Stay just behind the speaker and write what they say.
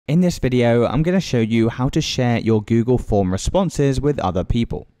In this video, I'm going to show you how to share your Google Form responses with other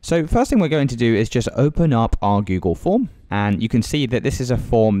people. So first thing we're going to do is just open up our Google Form. And you can see that this is a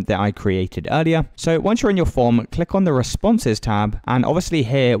form that I created earlier. So once you're in your form, click on the responses tab. And obviously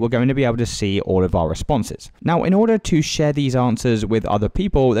here, we're going to be able to see all of our responses. Now, in order to share these answers with other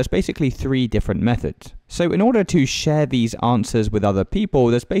people, there's basically three different methods. So in order to share these answers with other people,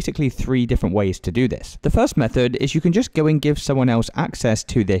 there's basically three different ways to do this. The first method is you can just go and give someone else access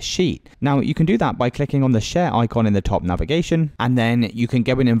to this sheet. Now you can do that by clicking on the share icon in the top navigation, and then you can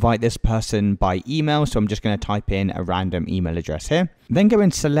go and invite this person by email. So I'm just going to type in a random email address here. Then go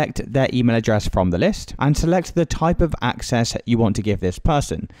and select their email address from the list and select the type of access you want to give this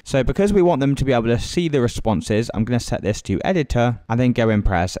person. So because we want them to be able to see the responses, I'm going to set this to editor and then go and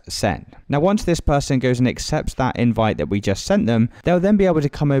press send. Now, once this person goes and accepts that invite that we just sent them, they'll then be able to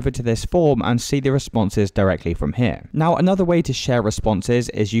come over to this form and see the responses directly from here. Now, another way to share responses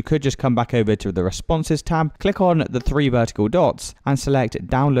is you could just come back over to the responses tab, click on the three vertical dots and select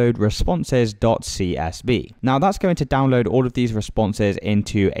download responses.csv. Now that's going to download all of these responses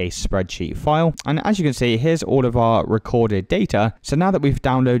into a spreadsheet file. And as you can see, here's all of our recorded data. So now that we've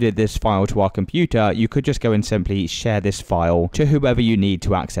downloaded this file to our computer, you could just go and simply share this file to whoever you need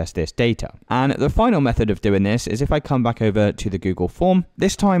to access this data. And the final method of doing this is if I come back over to the Google form,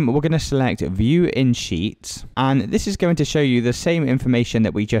 this time we're going to select view in sheets. And this is going to show you the same information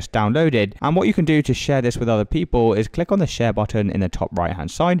that we just downloaded. And what you can do to share this with other people is click on the share button in the top right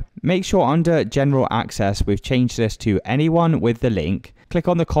hand side. Make sure under general access, we've changed this to anyone with the link. Click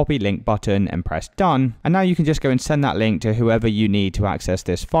on the copy link button and press done. And now you can just go and send that link to whoever you need to access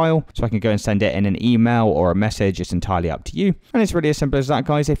this file. So I can go and send it in an email or a message. It's entirely up to you. And it's really as simple as that,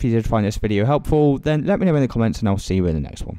 guys. If you did find this video helpful, then let me know in the comments and I'll see you in the next one.